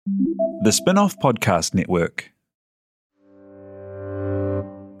The Spin-off Podcast Network.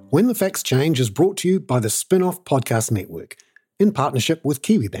 When the Facts Change is brought to you by the Spin-off Podcast Network in partnership with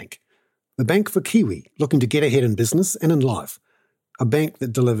Kiwibank, the bank for Kiwi looking to get ahead in business and in life. A bank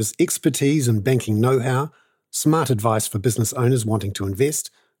that delivers expertise in banking know-how, smart advice for business owners wanting to invest,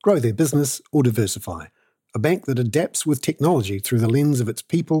 grow their business or diversify. A bank that adapts with technology through the lens of its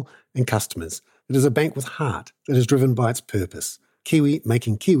people and customers. It is a bank with heart that is driven by its purpose. Kiwi,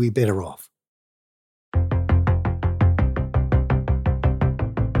 making Kiwi better off.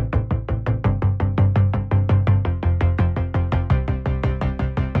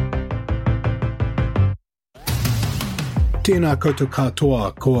 Tēnā koutou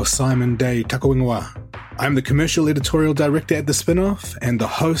katoa, ko Simon Day Takawingawa. I'm the Commercial Editorial Director at The Spin-off and the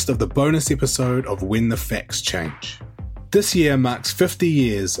host of the bonus episode of When the Facts Change. This year marks 50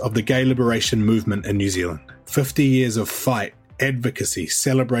 years of the gay liberation movement in New Zealand. 50 years of fight, advocacy,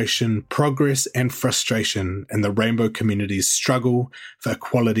 celebration, progress and frustration in the rainbow community's struggle for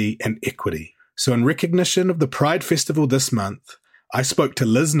equality and equity. So in recognition of the Pride Festival this month, I spoke to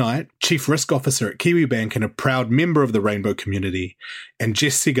Liz Knight, Chief Risk Officer at Kiwibank and a proud member of the rainbow community, and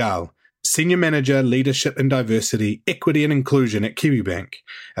Jess Segal, Senior Manager, Leadership and Diversity, Equity and Inclusion at Kiwibank,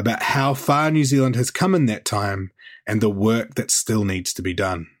 about how far New Zealand has come in that time and the work that still needs to be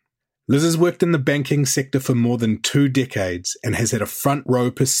done. Liz has worked in the banking sector for more than 2 decades and has had a front row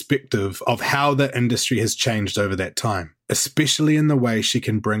perspective of how the industry has changed over that time, especially in the way she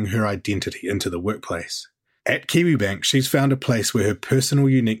can bring her identity into the workplace. At Kiwibank, she's found a place where her personal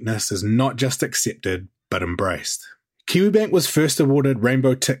uniqueness is not just accepted, but embraced. Kiwibank was first awarded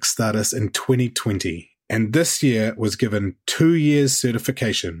Rainbow Tick status in 2020, and this year was given 2 years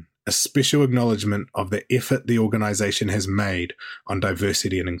certification, a special acknowledgement of the effort the organisation has made on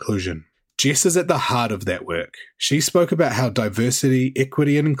diversity and inclusion. Jess is at the heart of that work. She spoke about how diversity,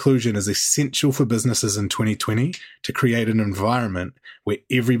 equity and inclusion is essential for businesses in 2020 to create an environment where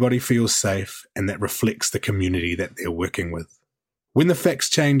everybody feels safe and that reflects the community that they're working with. When the Facts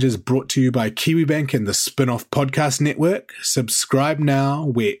Change is brought to you by Kiwibank and the Spin-off Podcast Network. Subscribe now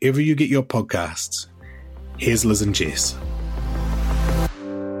wherever you get your podcasts. Here's Liz and Jess.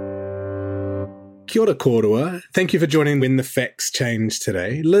 Kia ora kōrua. Thank you for joining When the Facts Change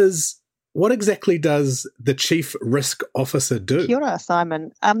today. Liz, what exactly does the Chief Risk Officer do? Kia ora,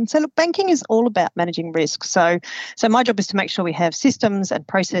 Simon. So look, banking is all about managing risk. So my job is to make sure we have systems and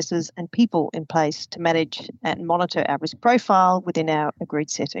processes and people in place to manage and monitor our risk profile within our agreed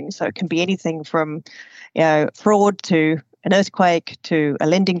settings. So it can be anything from, fraud to an earthquake to a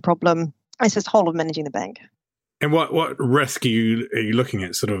lending problem. It's just the whole of managing the bank. And what risk are you looking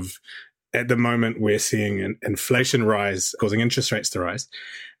at? Sort of at the moment, we're seeing an inflation rise, causing interest rates to rise.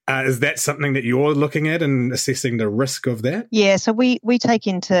 Is that something that you're looking at and assessing the risk of that? Yeah, so we take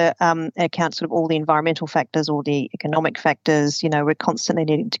into account sort of all the environmental factors, all the economic factors. We're constantly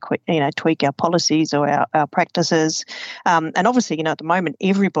needing to tweak our policies or our practices. And obviously, at the moment,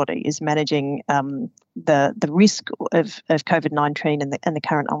 everybody is managing the risk of COVID-19 and the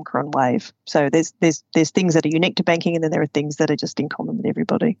current Omicron wave. So there's things that are unique to banking, and then there are things that are just in common with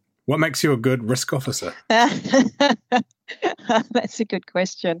everybody. What makes you a good risk officer? That's a good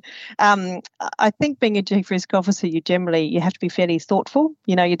question. I think being a chief risk officer, you have to be fairly thoughtful.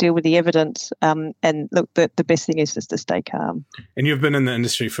 You deal with the evidence, and look, the best thing is just to stay calm. And you've been in the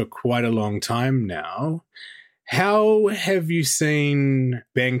industry for quite a long time now. How have you seen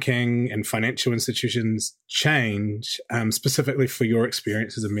banking and financial institutions change, specifically for your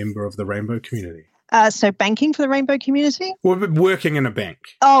experience as a member of the Rainbow community? So banking for the Rainbow community? Well, working in a bank.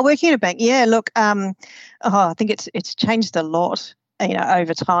 Oh, working in a bank. Yeah, look, I think it's changed a lot,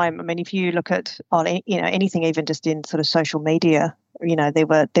 over time. I mean, if you look at, anything even just in sort of social media, there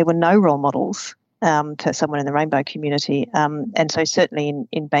were no role models to someone in the Rainbow community. And so certainly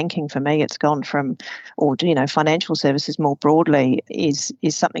in banking for me, it's gone from, financial services more broadly is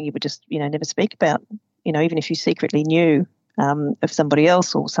something you would just, never speak about, even if you secretly knew of somebody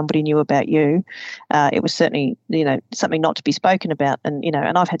else or somebody knew about you, it was certainly, something not to be spoken about. And,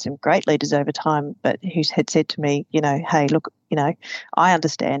 and I've had some great leaders over time, but who had said to me, hey, look, I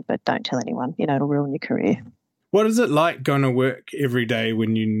understand, but don't tell anyone, it'll ruin your career. What is it like going to work every day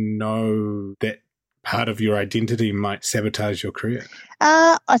when you know that part of your identity might sabotage your career?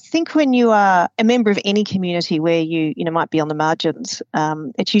 I think when you are a member of any community where you might be on the margins,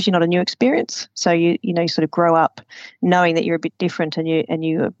 it's usually not a new experience. So you sort of grow up knowing that you're a bit different, and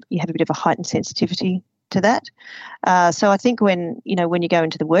you have a bit of a heightened sensitivity to that. So I think when you go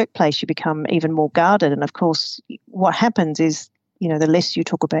into the workplace, you become even more guarded. And of course, what happens is the less you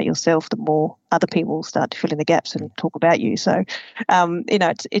talk about yourself, the more other people start to fill in the gaps and talk about you. So,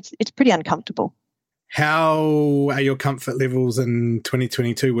 it's pretty uncomfortable. How are your comfort levels in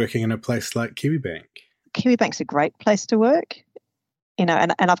 2022 working in a place like Kiwibank? Kiwibank's a great place to work, and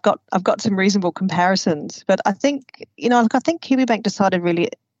I've got some reasonable comparisons. But I think, I think Kiwibank decided really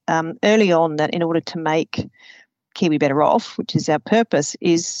early on that in order to make Kiwi better off, which is our purpose,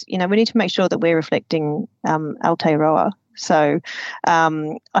 is, we need to make sure that we're reflecting Aotearoa. So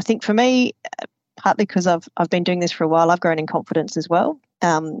I think for me, partly because I've been doing this for a while, I've grown in confidence as well,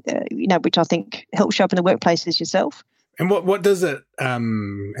 which I think helps show up in the workplace as yourself. And what does it,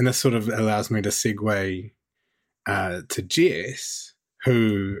 and this sort of allows me to segue to Jess,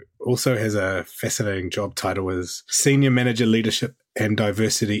 who also has a fascinating job title as Senior Manager Leadership and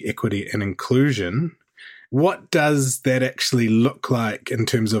Diversity, Equity and Inclusion. What does that actually look like in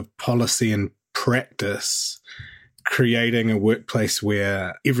terms of policy and practice, creating a workplace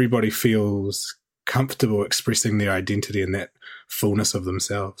where everybody feels comfortable expressing their identity and that fullness of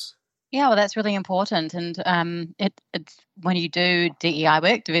themselves? Yeah, well, that's really important. And it's when you do DEI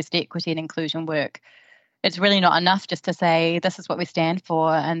work, diversity, equity and inclusion work, it's really not enough just to say this is what we stand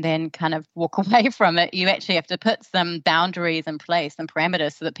for and then kind of walk away from it. You actually have to put some boundaries in place and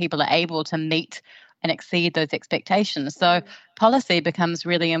parameters so that people are able to meet and exceed those expectations. So policy becomes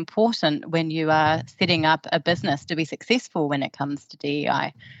really important when you are setting up a business to be successful when it comes to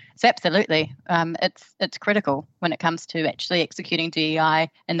DEI. So absolutely, it's critical when it comes to actually executing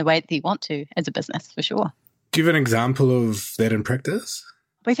DEI in the way that you want to as a business, for sure. Do you have an example of that in practice?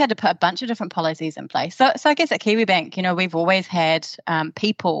 We've had to put a bunch of different policies in place. So I guess at Kiwibank, we've always had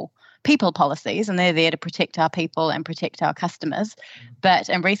people policies, and they're there to protect our people and protect our customers. But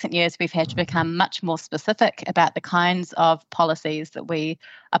in recent years, we've had to become much more specific about the kinds of policies that we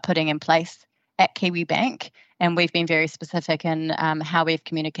are putting in place at Kiwibank. And we've been very specific in how we've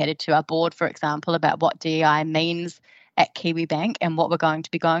communicated to our board, for example, about what DEI means at Kiwibank and what we're going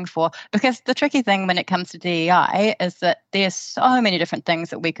to be going for. Because the tricky thing when it comes to DEI is that there's so many different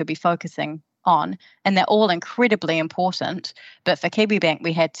things that we could be focusing on, and they're all incredibly important. But for Kiwibank,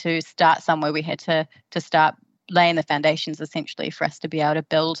 we had to start somewhere. We had to start laying the foundations essentially for us to be able to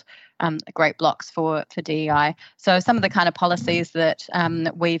build great blocks for DEI. So some of the kind of policies that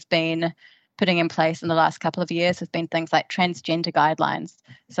we've been putting in place in the last couple of years have been things like transgender guidelines.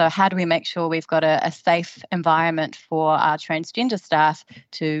 So how do we make sure we've got a safe environment for our transgender staff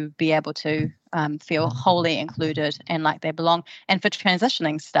to be able to feel wholly included and like they belong, and for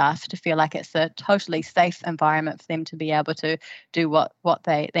transitioning staff to feel like it's a totally safe environment for them to be able to do what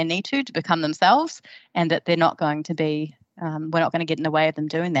they need to become themselves, and that they're not going to be we're not going to get in the way of them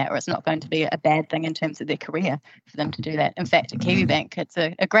doing that, or it's not going to be a bad thing in terms of their career for them to do that. In fact, at Kiwibank, it's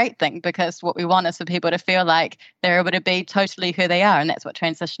a great thing, because what we want is for people to feel like they're able to be totally who they are, and that's what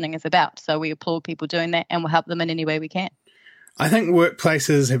transitioning is about. So we applaud people doing that, and we'll help them in any way we can. I think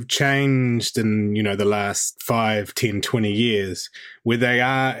workplaces have changed in, the last 5, 10, 20 years, where they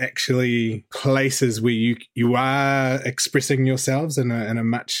are actually places where you are expressing yourselves in a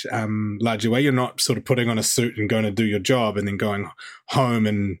much larger way. You're not sort of putting on a suit and going to do your job and then going home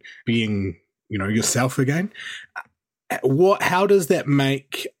and being, yourself again. How does that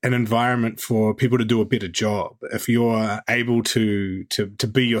make an environment for people to do a better job if you're able to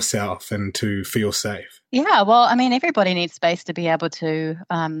be yourself and to feel safe? Yeah, well, I mean, everybody needs space to be able to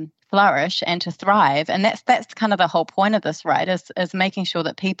flourish and to thrive, and that's kind of the whole point of this, right? Is making sure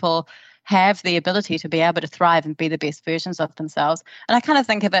that people have the ability to be able to thrive and be the best versions of themselves. And I kind of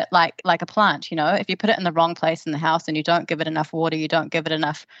think of it like a plant. If you put it in the wrong place in the house and you don't give it enough water, you don't give it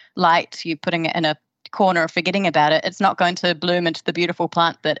enough light, you're putting it in a corner of forgetting about it, it's not going to bloom into the beautiful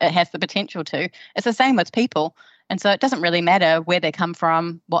plant that it has the potential to. It's the same with people. And so it doesn't really matter where they come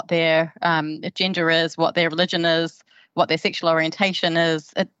from, what their gender is, what their religion is, what their sexual orientation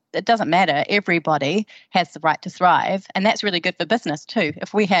is. It doesn't matter. Everybody has the right to thrive. And that's really good for business too.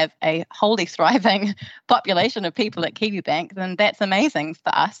 If we have a wholly thriving population of people at Kiwibank, then that's amazing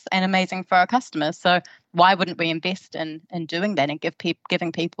for us and amazing for our customers. So why wouldn't we invest in doing that and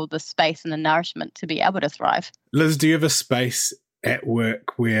giving people the space and the nourishment to be able to thrive? Liz, do you have a space at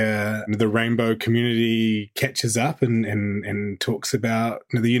work where the rainbow community catches up and talks about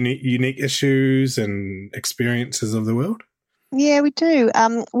the unique issues and experiences of the world? Yeah, we do.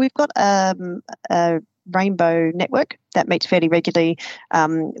 We've got a rainbow network that meets fairly regularly,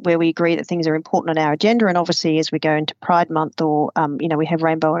 where we agree that things are important on our agenda. And obviously, as we go into Pride Month or, we have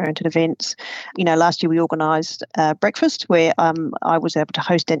rainbow-oriented events. Last year we organised a breakfast where I was able to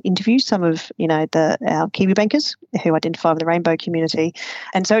host and interview some of, our Kiwi bankers who identify with the rainbow community.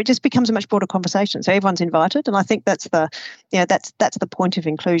 And so it just becomes a much broader conversation. So everyone's invited. And I think that's the point of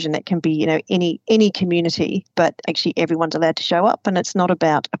inclusion. That can be, any community, but actually everyone's allowed to show up. And it's not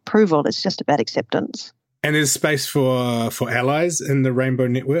about approval. It's just about acceptance. And there's space for allies in the Rainbow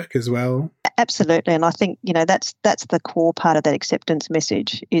Network as well? Absolutely. And I think, that's the core part of that acceptance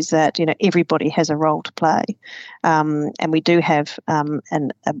message, is that, everybody has a role to play. And we do have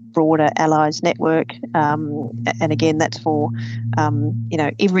a broader allies network. And again, that's for,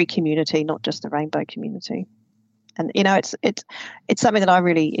 every community, not just the rainbow community. And, it's something that I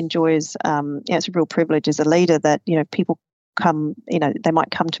really enjoy as, it's a real privilege as a leader that, people come, they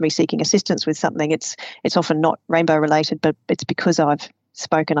might come to me seeking assistance with something. It's often not rainbow related, but it's because I've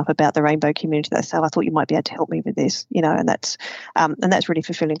spoken up about the rainbow community. They say, I thought you might be able to help me with this, and that's really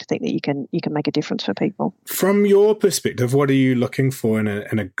fulfilling to think that you can make a difference for people. From your perspective, what are you looking for in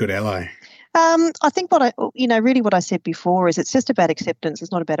a good ally? I think what I said before is it's just about acceptance.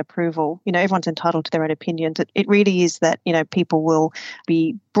 It's not about approval. Everyone's entitled to their own opinions. It really is that, people will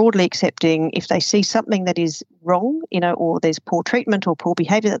be broadly accepting if they see something that is wrong, or there's poor treatment or poor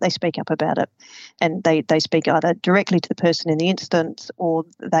behaviour, that they speak up about it. And they speak either directly to the person in the instance, or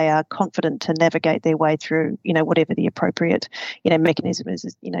they are confident to navigate their way through, whatever the appropriate, mechanism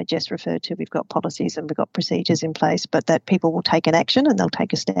is. Jess referred to, we've got policies and we've got procedures in place, but that people will take an action and they'll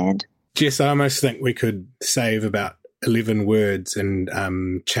take a stand. Jess, I almost think we could save about 11 words and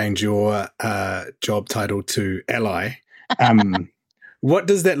change your job title to ally. What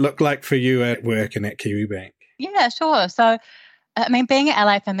does that look like for you at work and at Kiwibank? Yeah, sure. So, being an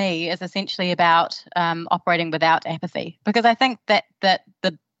ally for me is essentially about operating without apathy, because I think that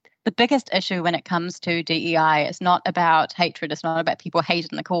the biggest issue when it comes to DEI is not about hatred. It's not about people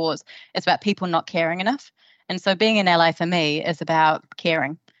hating the cause. It's about people not caring enough. And so being an ally for me is about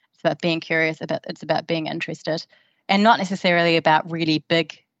caring. It's about being curious, it's about being interested, and not necessarily about really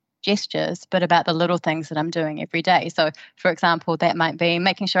big gestures, but about the little things that I'm doing every day. So, for example, that might be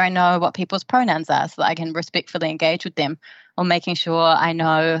making sure I know what people's pronouns are so that I can respectfully engage with them, or making sure I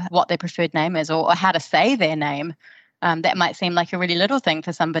know what their preferred name is, or how to say their name. That might seem like a really little thing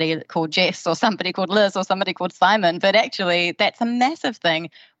for somebody called Jess or somebody called Liz or somebody called Simon, but actually that's a massive thing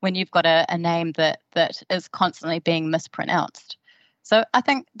when you've got a name that is constantly being mispronounced. So I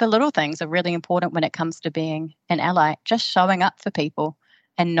think the little things are really important when it comes to being an ally, just showing up for people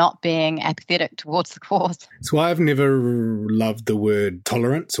and not being apathetic towards the cause. It's why I've never loved the word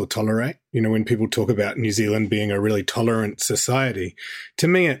tolerance or tolerate. When people talk about New Zealand being a really tolerant society, to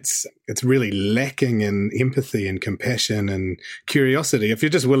me it's really lacking in empathy and compassion and curiosity. If you're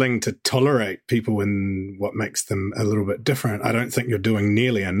just willing to tolerate people in what makes them a little bit different, I don't think you're doing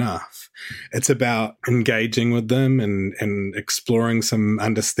nearly enough. It's about engaging with them and exploring some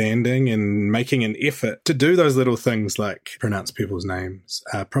understanding and making an effort to do those little things like pronounce people's names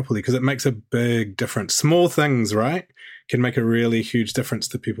properly, because it makes a big difference. Small things, right, can make a really huge difference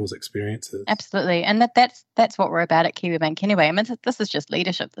to people's experiences. Absolutely. And that's what we're about at Kiwibank anyway. This is just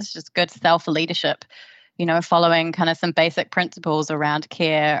leadership. This is just good self-leadership, following kind of some basic principles around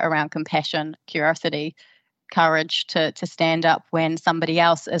care, around compassion, curiosity, courage to stand up when somebody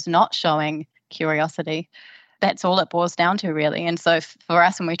else is not showing curiosity. That's all it boils down to, really. And so for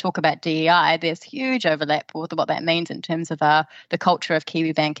us, when we talk about DEI, there's huge overlap with what that means in terms of the culture of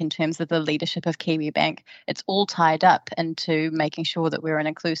Kiwibank, in terms of the leadership of Kiwibank. It's all tied up into making sure that we're an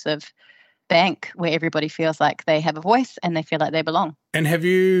inclusive bank where everybody feels like they have a voice and they feel like they belong. And have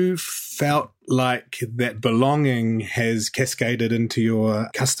you felt like that belonging has cascaded into your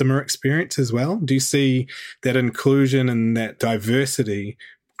customer experience as well? Do you see that inclusion and that diversity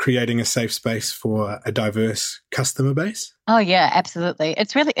creating a safe space for a diverse customer base? Oh, yeah, absolutely.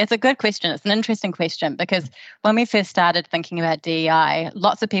 It's a good question. It's an interesting question, because when we first started thinking about DEI,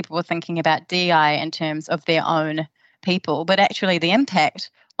 lots of people were thinking about DEI in terms of their own people, but actually the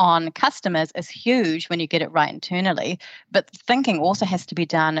impact on customers is huge when you get it right internally. But thinking also has to be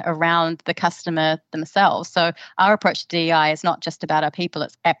done around the customer themselves. So our approach to DEI is not just about our people,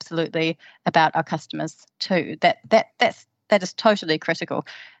 it's absolutely about our customers too. That is totally critical.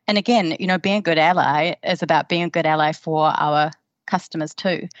 And again, being a good ally is about being a good ally for our customers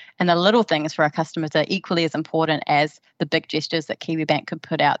too. And the little things for our customers are equally as important as the big gestures that Kiwibank could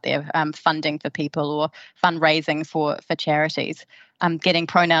put out there, funding for people or fundraising for charities. Getting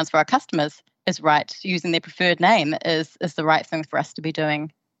pronouns for our customers is right. Using their preferred name is the right thing for us to be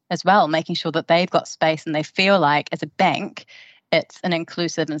doing as well, making sure that they've got space and they feel like, as a bank, it's an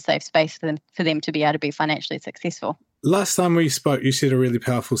inclusive and safe space for them to be able to be financially successful. Last time we spoke, you shared a really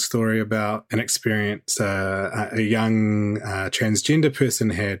powerful story about an experience a young transgender person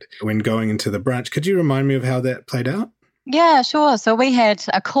had when going into the branch. Could you remind me of how that played out? Yeah, sure. So we had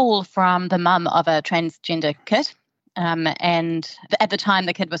a call from the mum of a transgender kid, and at the time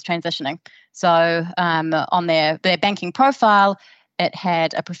the kid was transitioning. So on their banking profile, it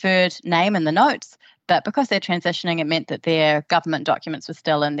had a preferred name in the notes, but because they're transitioning, it meant that their government documents were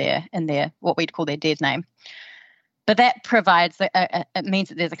still in their what we'd call their dead name. But that provides, it means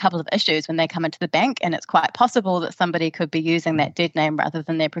that there's a couple of issues when they come into the bank, and it's quite possible that somebody could be using that dead name rather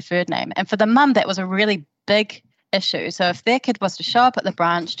than their preferred name. And for the mum, that was a really big issue. So if their kid was to show up at the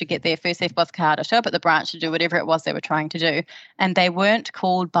branch to get their first EFTPOS card, or show up at the branch to do whatever it was they were trying to do, and they weren't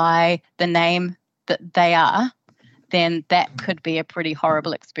called by the name that they are, then that could be a pretty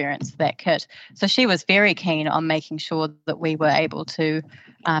horrible experience for that kid. So she was very keen on making sure that we were able to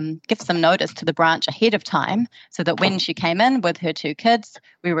give some notice to the branch ahead of time, so that when she came in with her 2 kids,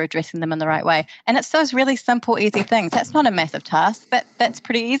 we were addressing them in the right way. And it's those really simple, easy things. That's not a massive task. That's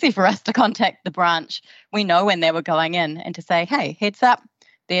pretty easy for us to contact the branch. We know when they were going in and to say, hey, heads up,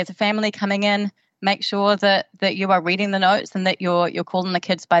 there's a family coming in. Make sure that you are reading the notes and that you're calling the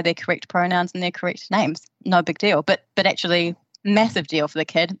kids by their correct pronouns and their correct names. No big deal, but actually massive deal for the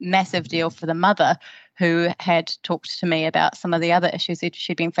kid, massive deal for the mother, who had talked to me about some of the other issues that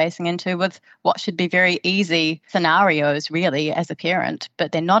she'd been facing into with what should be very easy scenarios, really, as a parent,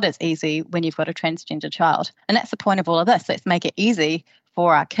 but they're not as easy when you've got a transgender child. And that's the point of all of this. Let's make it easy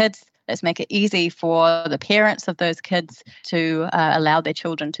for our kids. Let's make it easy for the parents of those kids to allow their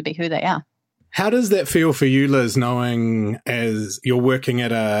children to be who they are. How does that feel for you, Liz, knowing as you're working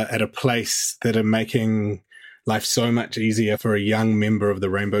at a place that are making life so much easier for a young member of the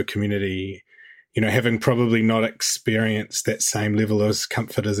rainbow community, you know, having probably not experienced that same level of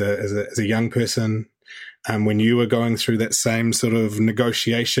comfort as a young person, when you were going through that same sort of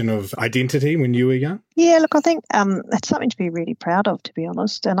negotiation of identity when you were young? Yeah, look, I think it's something to be really proud of, to be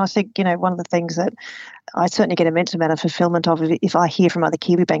honest. And I think, you know, one of the things that I certainly get immense amount of fulfillment of if I hear from other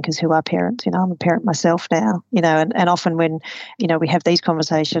Kiwi bankers who are parents. You know, I'm a parent myself now, you know, and often when, you know, we have these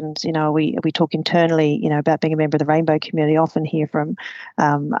conversations, you know, we talk internally, you know, about being a member of the rainbow community, I often hear from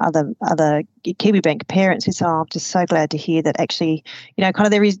other Kiwi bank parents who say, oh, I'm just so glad to hear that actually, you know, kind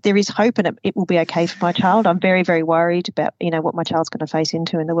of there is hope and it will be okay for my child. I'm very, very worried about, you know, what my child's going to face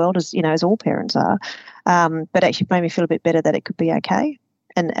into in the world, as, you know, as all parents are. But actually made me feel a bit better that it could be okay.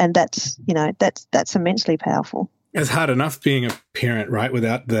 And that's, you know, that's immensely powerful. It's hard enough being a parent, right,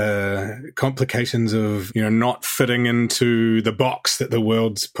 without the complications of, you know, not fitting into the box that the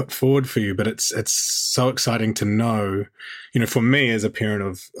world's put forward for you. But it's so exciting to know, you know, for me as a parent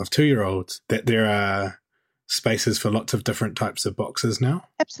of 2-year-olds, that there are spaces for lots of different types of boxes now.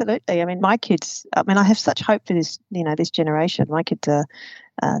 Absolutely. I mean, my kids, I have such hope for this, you know, this generation. My kids are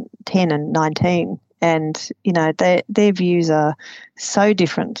 10 and 19. And, you know, their views are so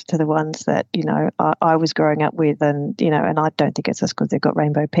different to the ones that, you know, I was growing up with. And, you know, and I don't think it's just because they've got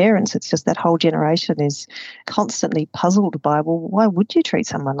rainbow parents. It's just that whole generation is constantly puzzled by, well, why would you treat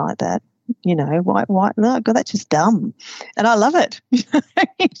someone like that? You know, why? No, God, that's just dumb. And I love it. You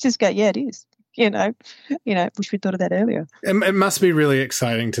just go, yeah, it is. You know, wish we'd thought of that earlier. It must be really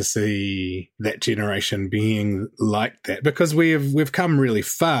exciting to see that generation being like that, because we've come really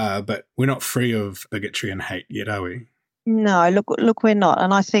far, but we're not free of bigotry and hate yet, are we? No, look, we're not.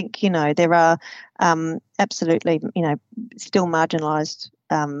 And I think, you know, there are absolutely, you know, still marginalised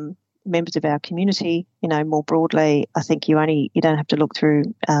members of our community, you know, more broadly. I think you don't have to look through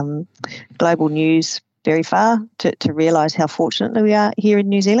global news very far to realise how fortunate we are here in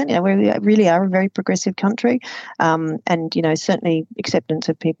New Zealand. You know, we really are a very progressive country, and, you know, certainly acceptance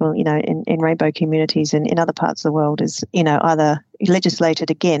of people, you know, in rainbow communities and in other parts of the world is, you know, either legislated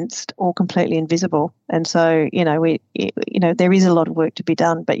against or completely invisible. And so, you know, there is a lot of work to be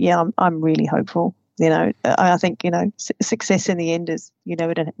done. But yeah, I'm really hopeful. You know, I think, you know, success in the end is, you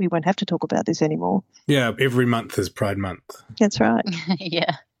know, we won't have to talk about this anymore. Yeah, every month is Pride Month. That's right.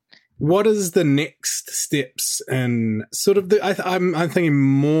 Yeah. What is the next steps in sort of I'm thinking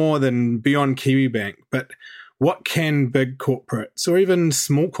more than beyond Kiwibank, but what can big corporates or even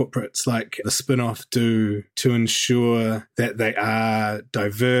small corporates like the Spinoff do to ensure that they are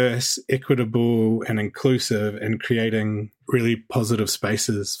diverse, equitable and inclusive in creating really positive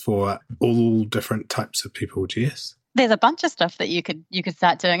spaces for all different types of people, Jess? There's a bunch of stuff that you could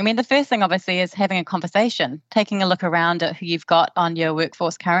start doing. I mean, the first thing obviously is having a conversation, taking a look around at who you've got on your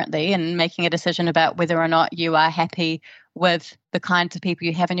workforce currently and making a decision about whether or not you are happy with the kinds of people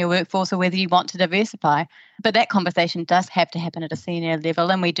you have in your workforce or whether you want to diversify. But that conversation does have to happen at a senior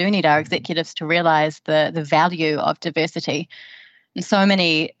level, and we do need our executives to realize the value of diversity. And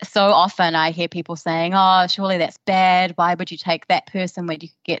so often I hear people saying, oh, surely that's bad. Why would you take that person when you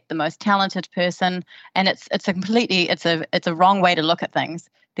could get the most talented person? And it's a wrong way to look at things.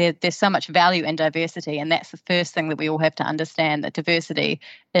 There's so much value in diversity, and that's the first thing that we all have to understand, that diversity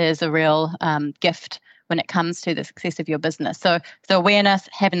is a real gift when it comes to the success of your business. So awareness,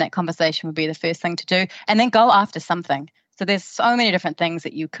 having that conversation would be the first thing to do, and then go after something. So there's so many different things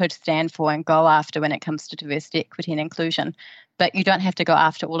that you could stand for and go after when it comes to diversity, equity, and inclusion. But you don't have to go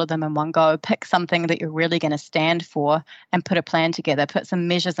after all of them in one go. Pick something that you're really going to stand for and put a plan together, put some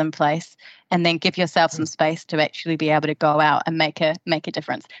measures in place, and then give yourself some space to actually be able to go out and make a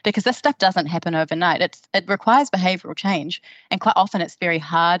difference. Because this stuff doesn't happen overnight. It requires behavioral change. And quite often it's very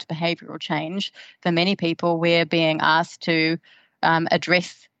hard behavioral change. For many people, we're being asked to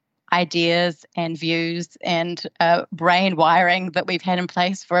address ideas and views and brain wiring that we've had in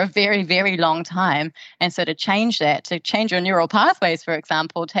place for a very, very long time. And so to change your neural pathways, for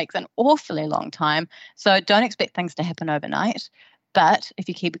example, takes an awfully long time. So don't expect things to happen overnight. But if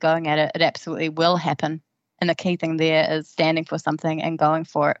you keep going at it, it absolutely will happen. And the key thing there is standing for something and going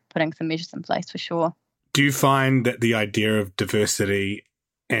for it, putting some measures in place for sure. Do you find that the idea of diversity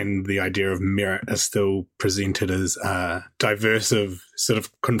and the idea of merit are still presented as diverse of sort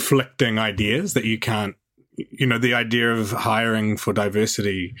of conflicting ideas that you can't, the idea of hiring for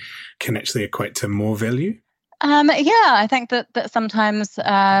diversity can actually equate to more value? I think that sometimes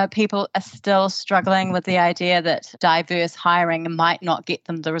people are still struggling with the idea that diverse hiring might not get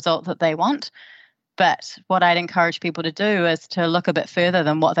them the result that they want. But what I'd encourage people to do is to look a bit further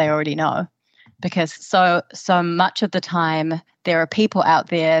than what they already know. Because so much of the time there are people out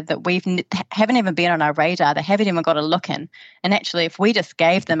there that haven't even been on our radar, they haven't even got a look in. And actually, if we just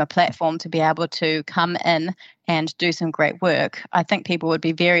gave them a platform to be able to come in and do some great work, I think people would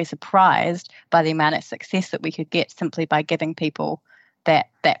be very surprised by the amount of success that we could get simply by giving people that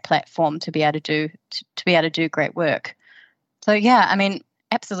platform to be able to do great work. So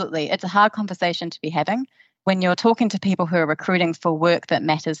absolutely, it's a hard conversation to be having. When you're talking to people who are recruiting for work that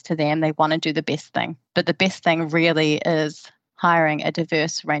matters to them, they want to do the best thing. But the best thing really is hiring a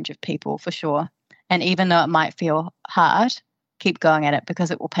diverse range of people for sure. And even though it might feel hard, keep going at it because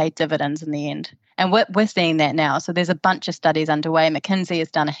it will pay dividends in the end. And we're seeing that now. So there's a bunch of studies underway. McKinsey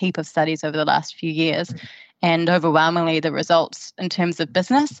has done a heap of studies over the last few years. And overwhelmingly, the results in terms of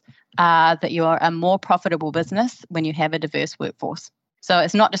business are that you are a more profitable business when you have a diverse workforce. So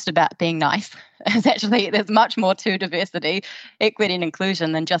it's not just about being nice. It's actually, there's much more to diversity, equity, and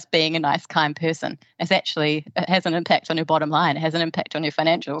inclusion than just being a nice, kind person. It has an impact on your bottom line. It has an impact on your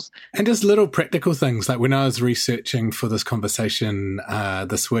financials. And just little practical things. Like when I was researching for this conversation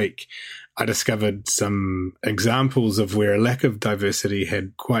this week, I discovered some examples of where a lack of diversity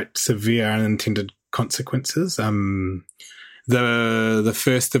had quite severe unintended consequences. The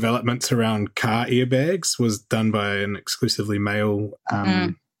first developments around car airbags was done by an exclusively male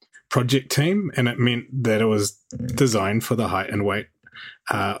project team, and it meant that it was designed for the height and weight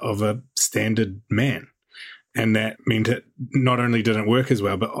of a standard man. And that meant it not only didn't work as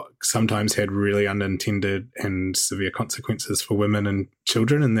well, but sometimes had really unintended and severe consequences for women and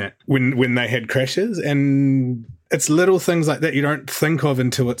children, and that when they had crashes. And it's little things like that you don't think of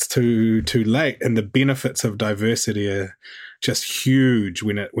until it's too late. And the benefits of diversity are just huge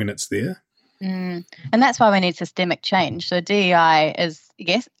when it's there. And that's why we need systemic change. So DEI is,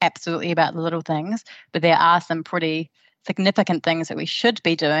 yes, absolutely about the little things, but there are some pretty significant things that we should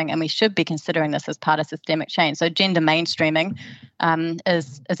be doing, and we should be considering this as part of systemic change. So gender mainstreaming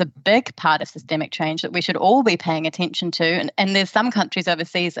is a big part of systemic change that we should all be paying attention to. And there's some countries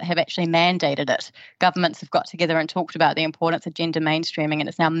overseas that have actually mandated it. Governments have got together and talked about the importance of gender mainstreaming, and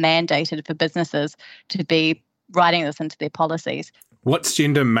it's now mandated for businesses to be writing this into their policies. What's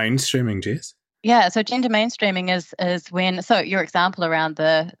gender mainstreaming, Jess? Yeah, so gender mainstreaming is when, so your example around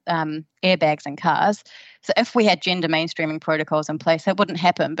the airbags in cars, so if we had gender mainstreaming protocols in place, that wouldn't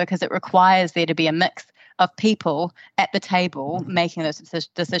happen because it requires there to be a mix of people at the table making those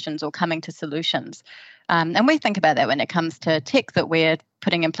decisions or coming to solutions. And we think about that when it comes to tech that we're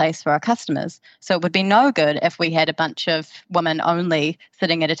putting in place for our customers. So it would be no good if we had a bunch of women only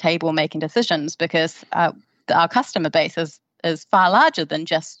sitting at a table making decisions, because our customer base is far larger than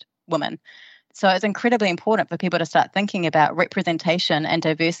just women. So it's incredibly important for people to start thinking about representation and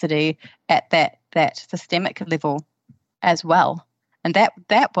diversity at that systemic level as well. And that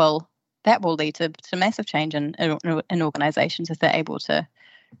will lead to massive change in organisations if they're able to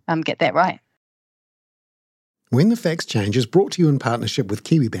get that right. When the Facts Change is brought to you in partnership with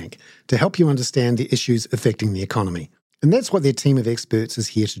Kiwibank to help you understand the issues affecting the economy. And that's what their team of experts is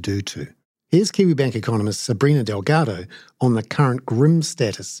here to do too. Here's Kiwibank economist Sabrina Delgado on the current grim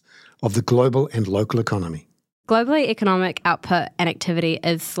status of the global and local economy. Globally, economic output and activity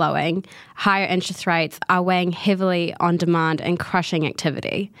is slowing. Higher interest rates are weighing heavily on demand and crushing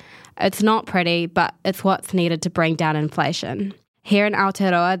activity. It's not pretty, but it's what's needed to bring down inflation. Here in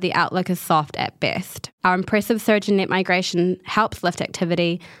Aotearoa, the outlook is soft at best. Our impressive surge in net migration helps lift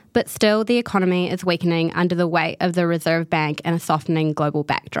activity, but still the economy is weakening under the weight of the Reserve Bank and a softening global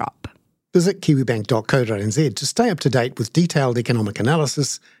backdrop. Visit kiwibank.co.nz to stay up to date with detailed economic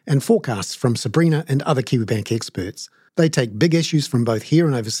analysis and forecasts from Sabrina and other Kiwibank experts. They take big issues from both here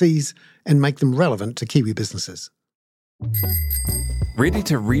and overseas and make them relevant to Kiwi businesses. Ready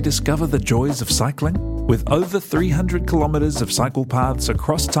to rediscover the joys of cycling? With over 300 kilometres of cycle paths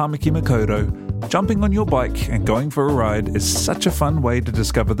across Tāmaki Makaurau, jumping on your bike and going for a ride is such a fun way to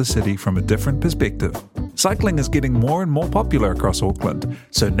discover the city from a different perspective. Cycling is getting more and more popular across Auckland,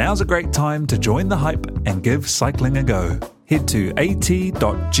 so now's a great time to join the hype and give cycling a go. Head to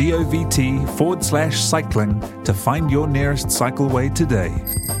at.govt/cycling to find your nearest cycleway today.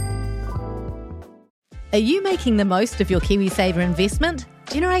 Are you making the most of your KiwiSaver investment?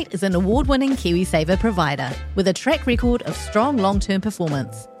 Generate is an award-winning KiwiSaver provider with a track record of strong long-term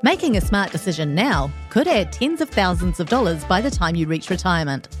performance. Making a smart decision now could add tens of thousands of dollars by the time you reach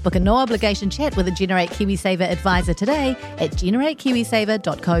retirement. Book a no-obligation chat with a Generate KiwiSaver advisor today at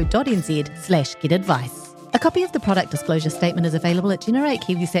generatekiwisaver.co.nz/get-advice. A copy of the product disclosure statement is available at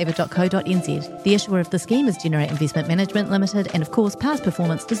generatekiwisaver.co.nz. The issuer of the scheme is Generate Investment Management Limited, and of course, past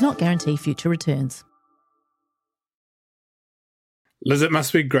performance does not guarantee future returns. Liz, it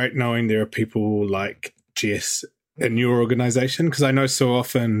must be great knowing there are people like Jess in your organisation, because I know so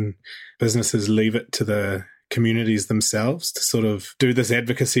often businesses leave it to the communities themselves to sort of do this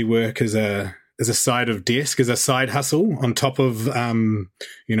advocacy work as a side of desk, as a side hustle on top of,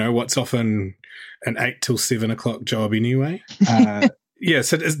 what's often an 8 till 7 o'clock job anyway. So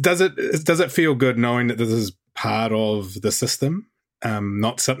does it feel good knowing that this is part of the system,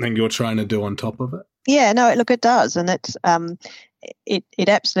 not something you're trying to do on top of it? Yeah, no, look, it does. And it's it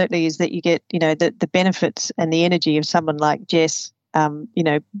absolutely is that you get, the benefits and the energy of someone like Jess,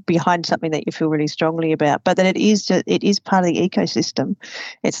 behind something that you feel really strongly about, but that it is part of the ecosystem.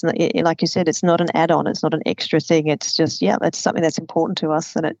 It's not, like you said, it's not an add-on. It's not an extra thing. It's just, it's something that's important to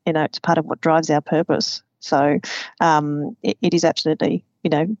us, and it's part of what drives our purpose. So it is absolutely,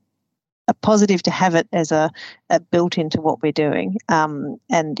 a positive to have it as a built into what we're doing. And,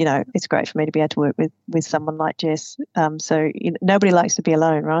 it's great for me to be able to work with someone like Jess. So nobody likes to be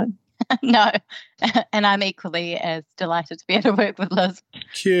alone, right? No. And I'm equally as delighted to be able to work with Liz.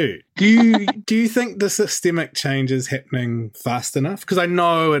 Cute. Do you think the systemic change is happening fast enough? Because I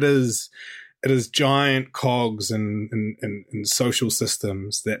know it is giant cogs and social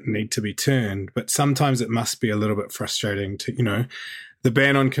systems that need to be turned, but sometimes it must be a little bit frustrating to, the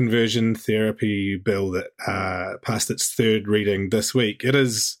ban on conversion therapy bill that passed its third reading this week. It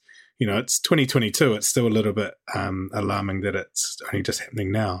is, it's 2022. It's still a little bit alarming that it's only just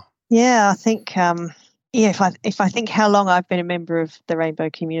happening now. Yeah, I think, if I think how long I've been a member of the Rainbow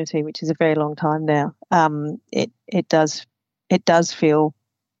community, which is a very long time now, it does feel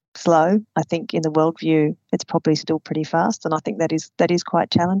slow. I think in the worldview, it's probably still pretty fast, and I think that is quite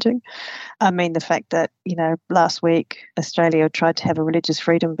challenging. I mean, the fact that last week Australia tried to have a religious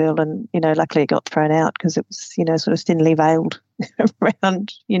freedom bill, and luckily it got thrown out because it was sort of thinly veiled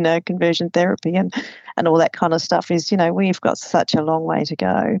around conversion therapy and all that kind of stuff. Is we've got such a long way to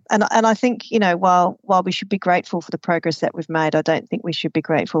go, and I think while we should be grateful for the progress that we've made, I don't think we should be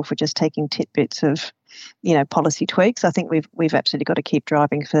grateful for just taking tidbits of policy tweaks. I think we've absolutely got to keep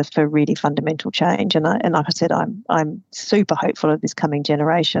driving for really fundamental change. And like I said, I'm super hopeful of this coming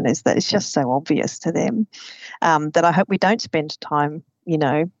generation. Is that it's just so obvious to them that I hope we don't spend time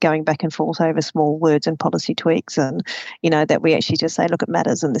going back and forth over small words and policy tweaks, and that we actually just say, look, it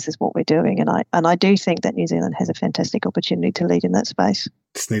matters, and this is what we're doing. And I do think that New Zealand has a fantastic opportunity to lead in that space.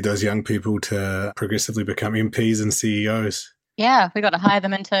 Just need those young people to progressively become MPs and CEOs. Yeah, we got to hire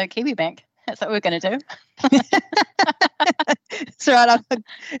them into Kiwibank. That's what we're going to do. That's right.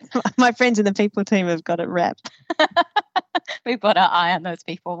 My friends in the people team have got it wrapped. We've got our eye on those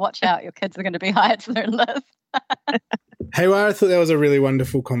people. Watch out, your kids are going to be hired to learn this. Hey, well, I thought that was a really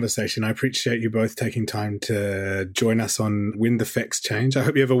wonderful conversation. I appreciate you both taking time to join us on When the Facts Change. I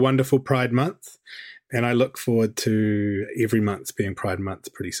hope you have a wonderful Pride Month. And I look forward to every month being Pride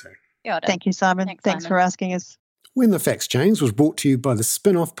Month pretty soon. Thank you, Simon. Thanks for asking us. When the Facts Change was brought to you by the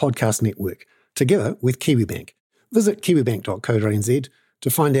Spin-Off Podcast Network, together with KiwiBank. Visit kiwibank.co.nz to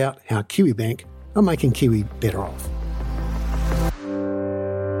find out how KiwiBank are making Kiwi better off.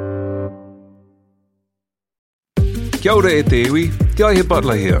 Kia ora e te iwi, Te Aihe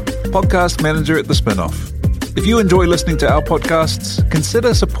Butler here, podcast manager at The Spin-Off. If you enjoy listening to our podcasts,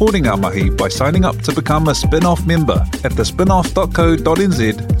 consider supporting our mahi by signing up to become a Spin-Off member at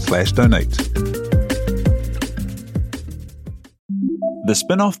thespinoff.co.nz/donate. The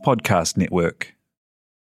Spin-Off Podcast Network.